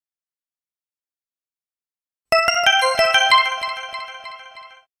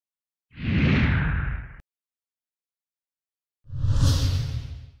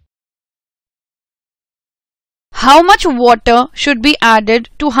How much water should be added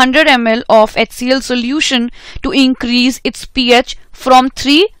to 100 ml of HCl solution to increase its pH from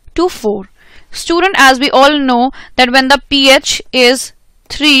 3 to 4? Student, as we all know that when the pH is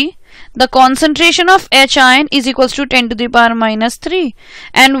 3, the concentration of H ion is equals to 10 to the power minus 3,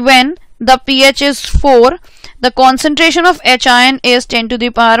 and when the pH is 4, the concentration of H ion is 10 to the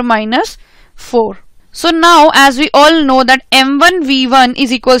power minus 4. So now, as we all know that M1V1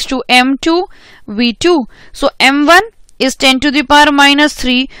 is equals to M2V2. So M1 is 10 to the power minus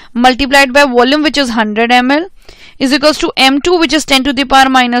 3 multiplied by volume, which is 100 ml, is equals to M2, which is 10 to the power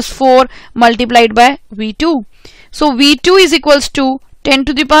minus 4 multiplied by V2. So V2 is equals to 10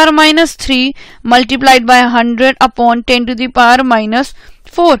 to the power minus 3 multiplied by 100 upon 10 to the power minus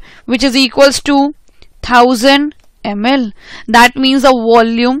 4, which is equals to 1000 ml. That means the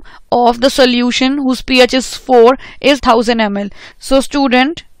volume of the solution whose pH is 4 is 1000 ml. So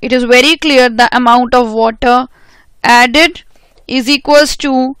student, it is very clear the amount of water added is equals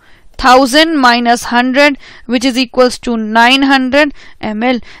to 1000 minus 100, which is equals to 900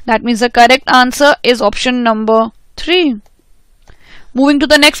 ml. That means the correct answer is option number 3. Moving to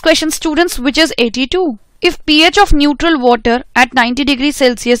the next question, students, which is 82. If pH of neutral water at 90 degrees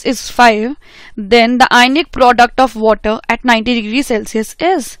Celsius is 5, then the ionic product of water at 90 degrees Celsius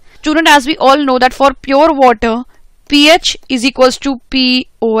is. Student, as we all know that for pure water, pH is equals to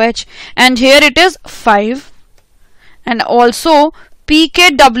pOH, and here it is 5, and also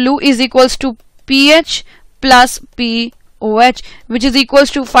pKW is equals to pH plus pOH, which is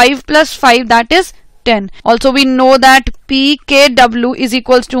equals to 5 plus 5, that is 10. Also we know that pKW is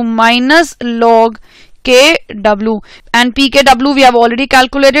equals to minus log KW, and pKW we have already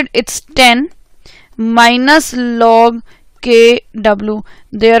calculated, it's 10 minus log KW.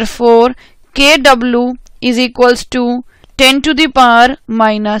 Therefore KW is equals to 10 to the power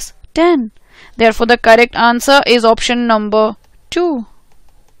minus 10. Therefore the correct answer is option number 2.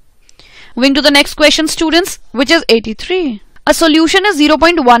 Moving to the next question, students, which is 83. A solution is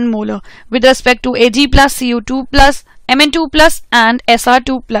 0.1 molar with respect to Ag plus CO2 plus Mn2 plus and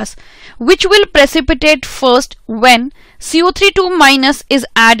Sr2 plus, which will precipitate first when CO3 minus is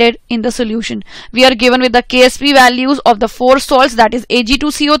added in the solution. We are given with the Ksp values of the 4 salts, that is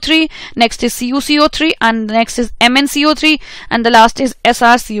Ag2CO3, next is CuCO3, and next is MnCO3, and the last is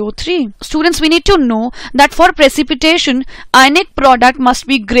SrCO3. Students, we need to know that for precipitation, ionic product must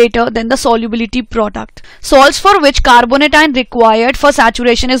be greater than the solubility product. Salts for which carbonate ion required for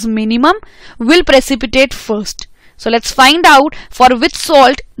saturation is minimum will precipitate first. So let's find out for which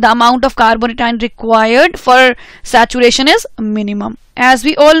salt the amount of carbonate ion required for saturation is minimum. As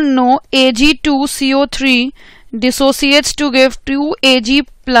we all know, Ag2CO3 dissociates to give 2Ag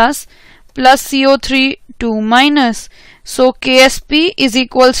plus CO3 2 minus. So Ksp is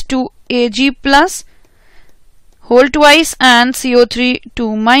equals to Ag plus whole twice and CO3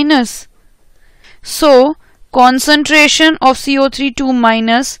 2 minus. So concentration of CO3 2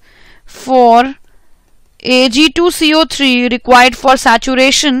 minus for Ag2CO3 required for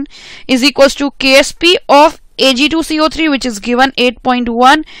saturation is equals to Ksp of Ag2CO3, which is given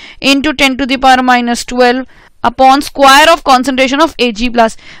 8.1 into 10 to the power minus 12 upon square of concentration of Ag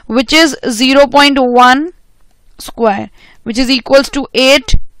plus, which is 0.1 square, which is equals to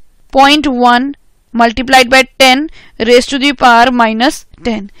 8.1 multiplied by 10 raised to the power minus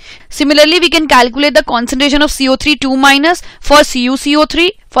 10. Similarly, we can calculate the concentration of CO3 2 minus for CuCO3,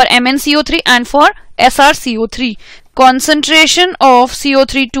 for MnCO3, and for SrCO3. Concentration of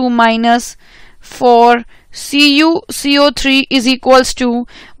CO3 2 minus for CuCO3 is equals to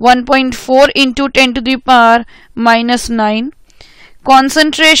 1.4 into 10 to the power minus 9.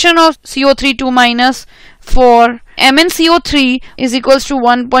 Concentration of CO3 2 minus for MnCO3 is equals to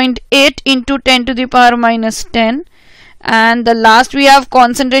 1.8 into 10 to the power minus 10. And the last we have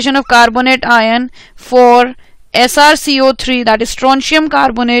concentration of carbonate ion for SrCO3, that is strontium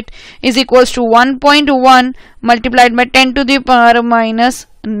carbonate, is equals to 1.1 multiplied by 10 to the power minus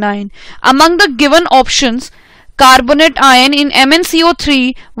 9. Among the given options, carbonate ion in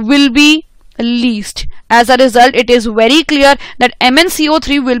MnCO3 will be least. As a result, it is very clear that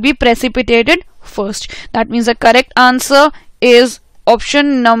MnCO3 will be precipitated first. That means the correct answer is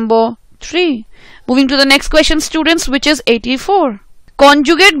option number 3. Moving to the next question, students, which is 84.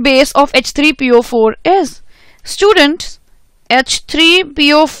 Conjugate base of H3PO4 is. Students,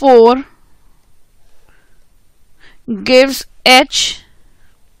 H3PO4 gives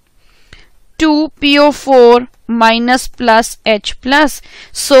H2PO4 minus plus H plus.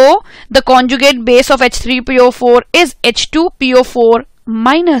 So the conjugate base of H3PO4 is H2PO4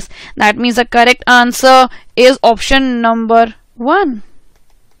 minus. That means the correct answer is option number 1.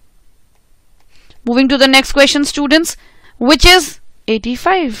 Moving to the next question, students, which is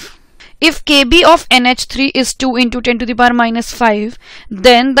 85. If Kb of NH3 is 2 into 10 to the power minus 5,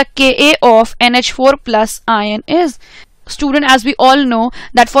 then the Ka of NH4 plus ion is. Student, as we all know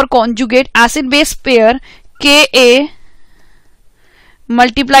that for conjugate acid base pair, Ka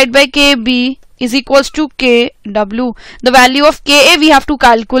multiplied by Kb is equals to Kw. The value of Ka we have to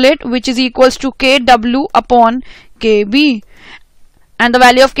calculate, which is equals to Kw upon Kb. And the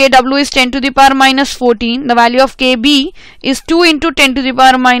value of Kw is 10 to the power minus 14. The value of Kb is 2 into 10 to the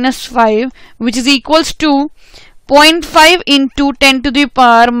power minus 5, which is equals to 0.5 into 10 to the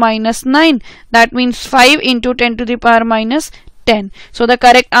power minus 9. That means 5 into 10 to the power minus 10. So the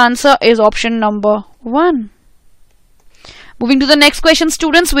correct answer is option number 1. Moving to the next question,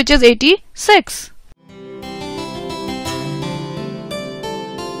 students, which is 86.